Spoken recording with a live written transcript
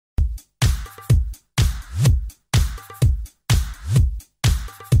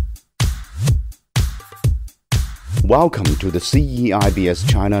Welcome to the CEIBS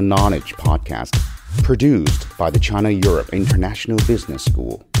China Knowledge Podcast, produced by the China-Europe International Business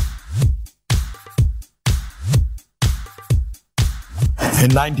School.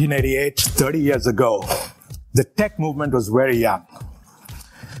 In 1988, 30 years ago, the tech movement was very young.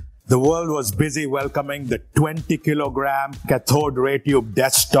 The world was busy welcoming the 20-kilogram cathode ray tube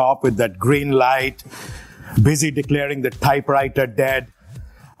desktop with that green light, busy declaring the typewriter dead,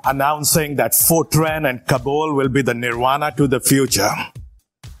 announcing that Fortran and Kabul will be the nirvana to the future.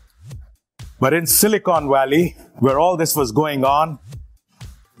 But in Silicon Valley, where all this was going on,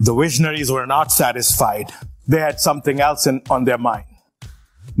 the visionaries were not satisfied. They had something else on their mind.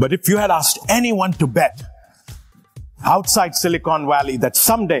 But if you had asked anyone to bet outside Silicon Valley that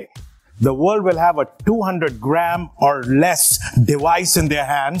someday the world will have a 200-gram or less device in their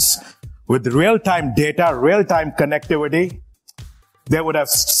hands with real-time data, real-time connectivity, they would have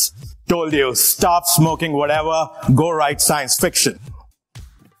told you, stop smoking whatever, go write science fiction.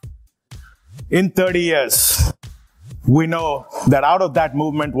 In 30 years, we know that out of that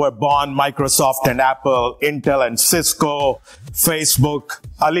movement were born Microsoft and Apple, Intel and Cisco, Facebook,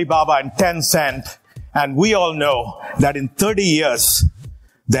 Alibaba and Tencent. And we all know that in 30 years,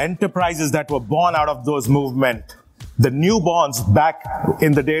 the enterprises that were born out of those movements, the newborns back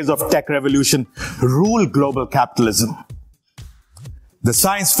in the days of tech revolution, rule global capitalism. The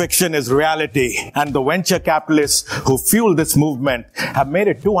science fiction is reality, and the venture capitalists who fuel this movement have made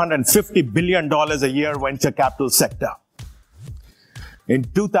it $250 billion a year venture capital sector. In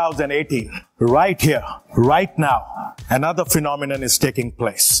 2018, right here, right now, another phenomenon is taking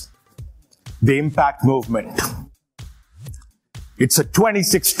place. The impact movement. It's a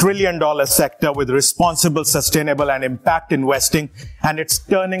 $26 trillion sector with responsible, sustainable, and impact investing, and it's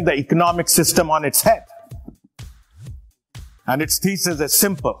turning the economic system on its head. And its thesis is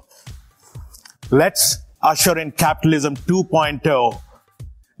simple. Let's usher in Capitalism 2.0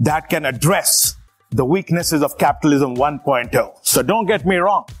 that can address the weaknesses of Capitalism 1.0. So don't get me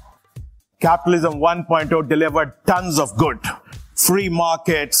wrong. Capitalism 1.0 delivered tons of good. Free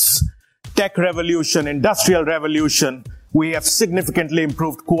markets, tech revolution, industrial revolution. We have significantly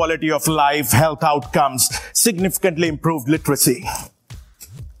improved quality of life, health outcomes, significantly improved literacy.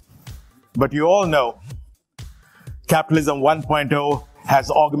 But you all know, Capitalism 1.0 has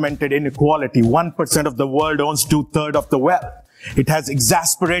augmented inequality. 1% of the world owns 2/3 of the wealth. It has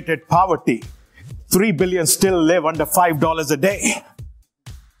exacerbated poverty. 3 billion still live under $5 a day.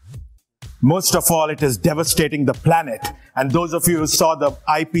 Most of all, it is devastating the planet. And those of you who saw the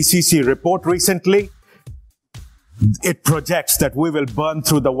IPCC report recently, it projects that we will burn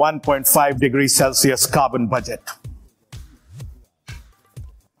through the 1.5 degrees Celsius carbon budget.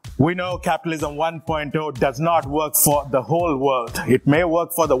 We know Capitalism 1.0 does not work for the whole world. It may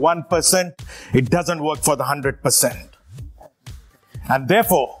work for the 1%. It doesn't work for the 100%. And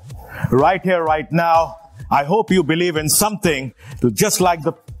therefore, right here, right now, I hope you believe in something, just like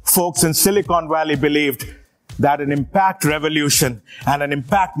the folks in Silicon Valley believed that an impact revolution and an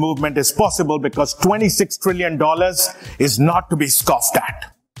impact movement is possible because $26 trillion is not to be scoffed at.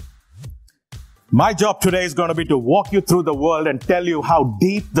 My job today is going to be to walk you through the world and tell you how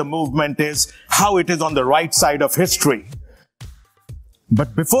deep the movement is, how it is on the right side of history.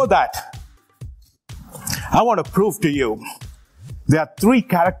 But before that, I want to prove to you there are 3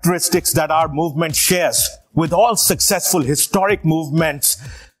 characteristics that our movement shares with all successful historic movements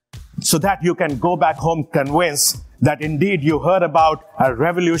so that you can go back home convinced that indeed you heard about a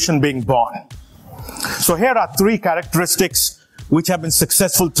revolution being born. So here are 3 characteristics which have been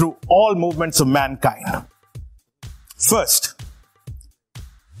successful through all movements of mankind. First,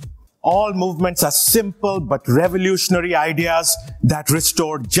 all movements are simple but revolutionary ideas that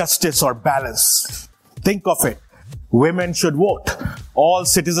restore justice or balance. Think of it. Women should vote. All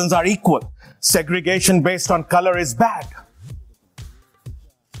citizens are equal. Segregation based on color is bad.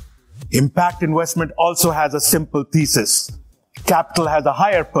 Impact investment also has a simple thesis. Capital has a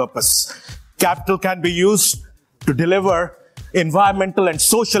higher purpose. Capital can be used to deliver environmental and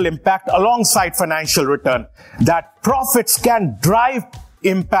social impact alongside financial return. That profits can drive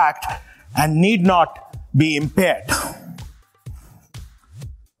impact and need not be impaired.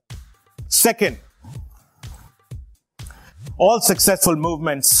 Second, all successful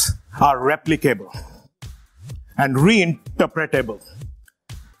movements are replicable and reinterpretable.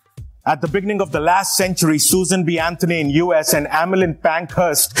 At the beginning of the last century, Susan B. Anthony in US and Emmeline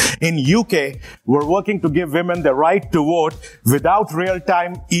Pankhurst in UK were working to give women the right to vote without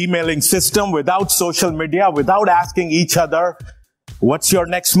real-time emailing system, without social media, without asking each other, what's your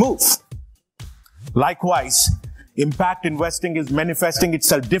next move? Likewise, Impact investing is manifesting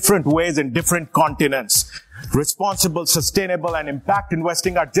itself different ways in different continents. Responsible, sustainable, and impact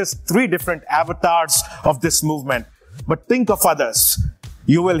investing are just three different avatars of this movement. But think of others.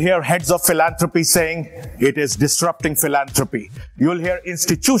 You will hear heads of philanthropy saying it is disrupting philanthropy. You'll hear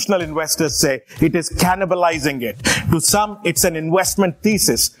institutional investors say it is cannibalizing it. To some, it's an investment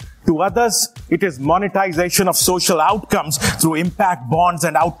thesis. To others, it is monetization of social outcomes through impact bonds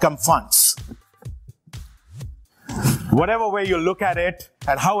and outcome funds. Whatever way you look at it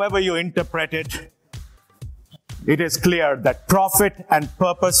and however you interpret it, it is clear that profit and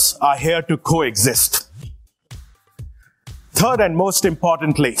purpose are here to coexist. Third and most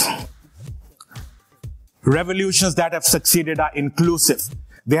importantly, revolutions that have succeeded are inclusive.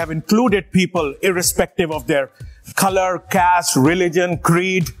 They have included people irrespective of their color, caste, religion,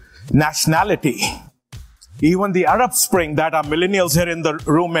 creed, nationality. Even the Arab Spring that our millennials here in the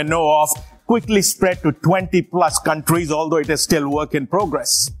room may know of quickly spread to 20 plus countries, although it is still work in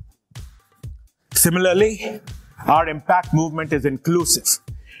progress. Similarly, our impact movement is inclusive.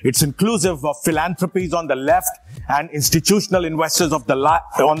 It's inclusive of philanthropies on the left and institutional investors on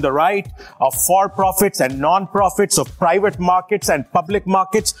the right, of for-profits and non-profits, of private markets and public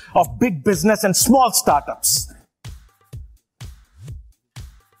markets, of big business and small startups.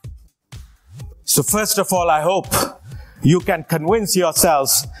 So first of all, I hope you can convince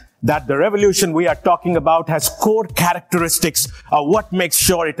yourselves that the revolution we are talking about has core characteristics of what makes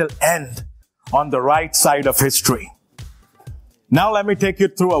sure it will end on the right side of history. Now let me take you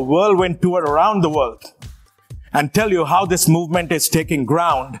through a whirlwind tour around the world and tell you how this movement is taking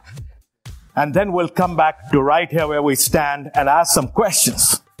ground. And then we'll come back to right here where we stand and ask some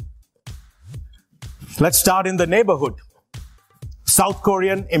questions. Let's start in the neighborhood. South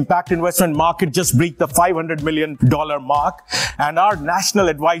Korean impact investment market just breached the $500 million mark, and our National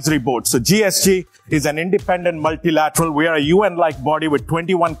Advisory Board. So GSG is an independent multilateral. We are a UN-like body with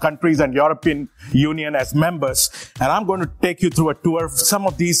 21 countries and European Union as members. And I'm going to take you through a tour of some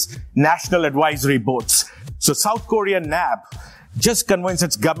of these National Advisory Boards. So South Korean NAB just convinced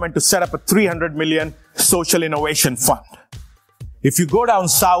its government to set up a $300 million social innovation fund. If you go down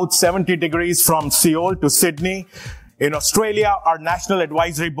south 70 degrees from Seoul to Sydney, in Australia, our National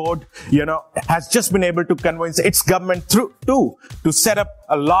Advisory Board, has just been able to convince its government to set up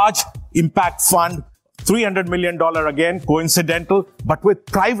a large impact fund, $300 million again, coincidental, but with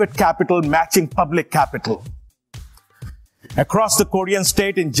private capital matching public capital. Across the Korean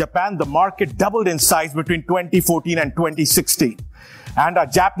state in Japan, the market doubled in size between 2014 and 2016. And our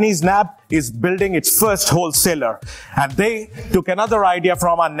Japanese NAB is building its first wholesaler. And they took another idea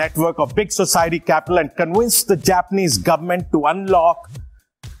from our network of big society capital and convinced the Japanese government to unlock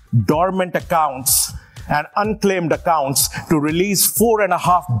dormant accounts and unclaimed accounts to release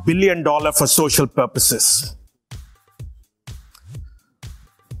 $4.5 billion for social purposes.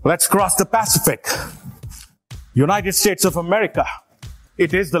 Let's cross the Pacific. United States of America.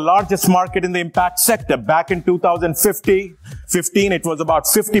 It is the largest market in the impact sector. Back in 2015, it was about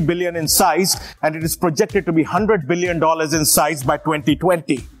 50 billion in size, and it is projected to be $100 billion in size by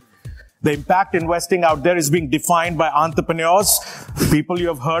 2020. The impact investing out there is being defined by entrepreneurs, people you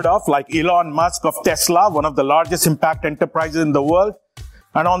have heard of, like Elon Musk of Tesla, one of the largest impact enterprises in the world.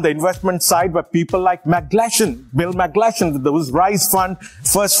 And on the investment side, by people like Bill McGlashan, whose Rise Fund,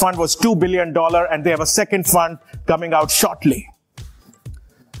 first fund was $2 billion, and they have a second fund coming out shortly.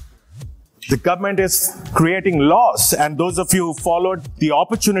 The government is creating laws, and those of you who followed the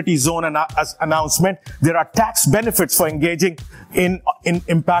Opportunity Zone announcement, there are tax benefits for engaging in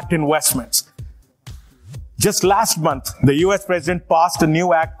impact investments. Just last month, the US President passed a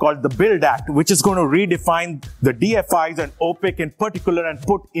new act called the BUILD Act, which is going to redefine the DFIs and OPIC in particular and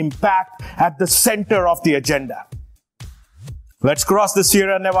put impact at the center of the agenda. Let's cross the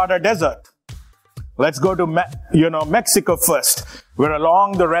Sierra Nevada desert. Let's go to Mexico first. We're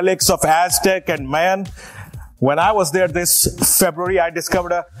along the relics of Aztec and Mayan. When I was there this February, I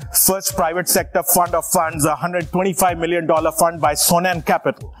discovered a first private sector fund of funds, a $125 million fund by Sonnen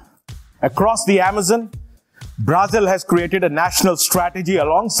Capital. Across the Amazon, Brazil has created a national strategy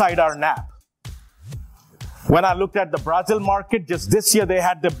alongside our NAB. When I looked at the Brazil market, just this year they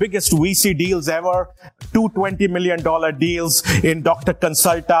had the biggest VC deals ever, two $20 million deals in Dr.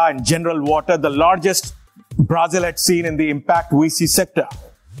 Consulta and General Water, the largest Brazil had seen in the impact VC sector.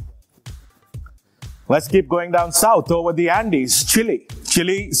 Let's keep going down south over the Andes, Chile.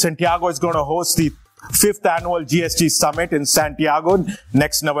 Santiago is going to host the 5th annual GSG Summit in Santiago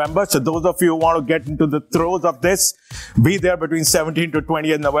next November. So those of you who want to get into the throes of this, be there between 17th to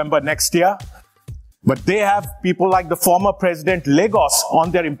 20th November next year. But they have people like the former President Lagos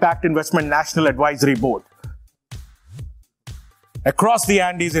on their Impact Investment National Advisory Board. Across the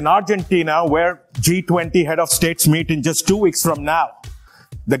Andes in Argentina, where G20 head of states meet in just 2 weeks from now,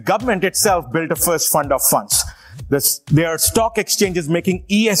 the government itself built a first fund of funds. There are stock exchanges making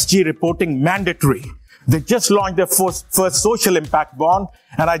ESG reporting mandatory. They just launched their first social impact bond.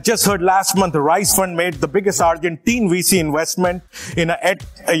 And I just heard last month the Rise Fund made the biggest Argentine VC investment in a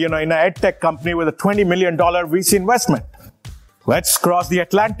ed tech company with a $20 million VC investment. Let's cross the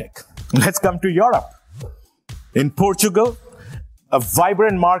Atlantic. Let's come to Europe. In Portugal, a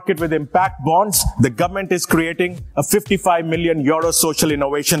vibrant market with impact bonds, the government is creating a 55 million euro social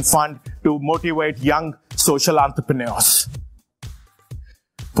innovation fund to motivate young social entrepreneurs.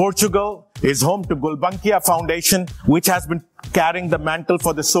 Portugal is home to Gulbenkian Foundation, which has been carrying the mantle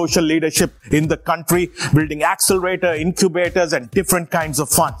for the social leadership in the country, building accelerator, incubators, and different kinds of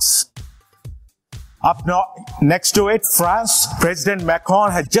funds. Up next to it, France, President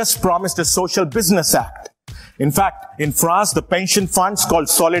Macron has just promised a social business act. In fact, in France, the pension funds called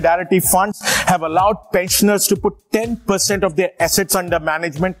solidarity funds have allowed pensioners to put 10% of their assets under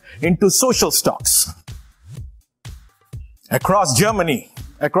management into social stocks. Across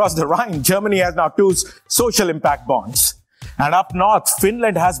the Rhine, Germany has now 2 social impact bonds. And up north,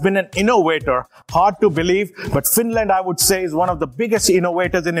 Finland has been an innovator. Hard to believe, but Finland, I would say, is one of the biggest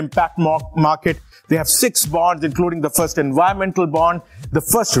innovators in impact market. They have 6 bonds, including the first environmental bond, the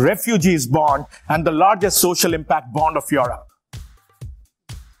first refugees bond, and the largest social impact bond of Europe.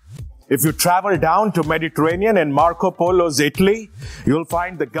 If you travel down to Mediterranean and Marco Polo's Italy, you'll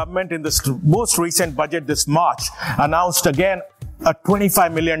find the government in the most recent budget this March announced again a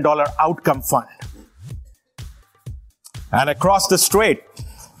 $25 million outcome fund. And across the strait,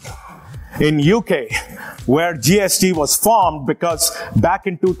 in UK, where GST was formed because back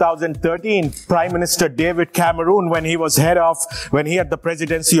in 2013, Prime Minister David Cameron, when he had the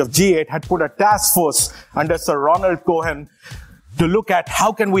presidency of G8, had put a task force under Sir Ronald Cohen to look at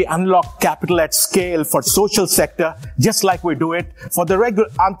how can we unlock capital at scale for social sector, just like we do it for the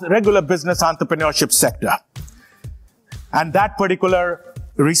regular business entrepreneurship sector. And that particular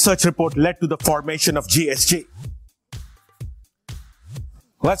research report led to the formation of GSG.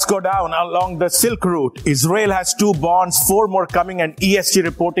 Let's go down along the Silk Route. Israel has 2 bonds, 4 more coming, and ESG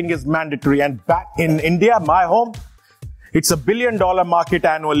reporting is mandatory. And back in India, my home, it's $1 billion market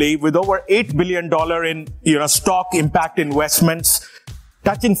annually with over $8 billion in stock impact investments,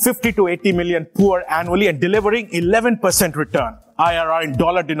 touching 50 to 80 million poor annually and delivering 11% return, IRR in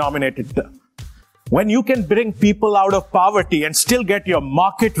dollar-denominated terms. When you can bring people out of poverty and still get your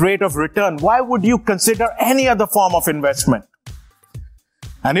market rate of return, why would you consider any other form of investment?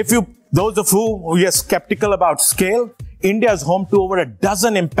 And those of who are skeptical about scale, India is home to over a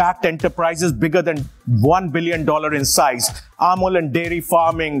dozen impact enterprises bigger than $1 billion in size. Amul and dairy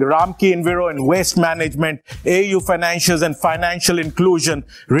farming, Ramki Enviro and waste management, AU Financials and financial inclusion,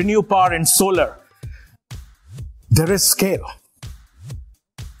 Renew Power and solar. There is scale.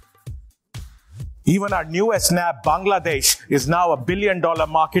 Even our newest NAB, Bangladesh, is now a $1 billion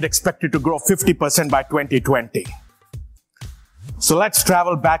market expected to grow 50% by 2020. So let's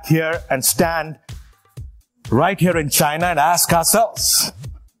travel back here and stand right here in China and ask ourselves,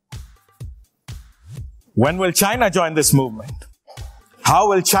 when will China join this movement? How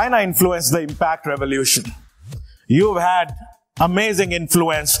will China influence the impact revolution? You've had amazing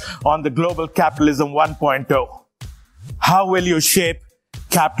influence on the global capitalism 1.0. How will you shape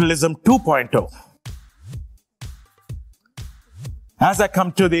capitalism 2.0? As I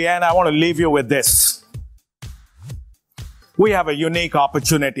come to the end, I want to leave you with this. We have a unique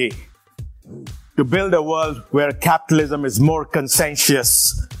opportunity to build a world where capitalism is more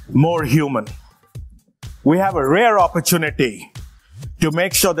consensuous, more human. We have a rare opportunity to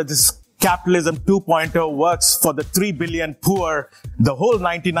make sure that this capitalism 2.0 works for the 3 billion poor, the whole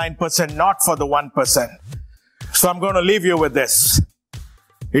 99%, not for the 1%. So I'm going to leave you with this.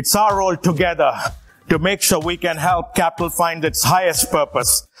 It's our role together to make sure we can help capital find its highest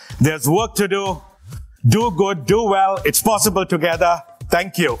purpose. There's work to do. Do good, do well. It's possible together.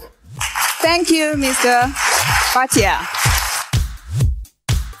 Thank you. Thank you, Mr. Bhatia.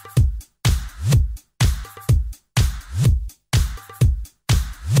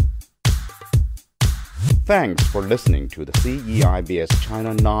 Thanks for listening to the CEIBS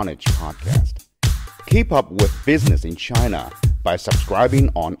China Knowledge Podcast. Keep up with business in China by subscribing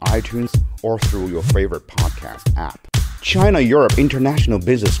on iTunes or through your favorite podcast app. China Europe International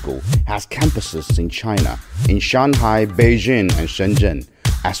Business School has campuses in China, in Shanghai, Beijing, and Shenzhen,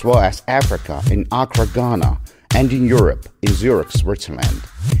 as well as Africa in Accra, Ghana, and in Europe in Zurich, Switzerland.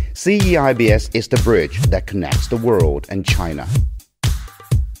 CEIBS is the bridge that connects the world and China.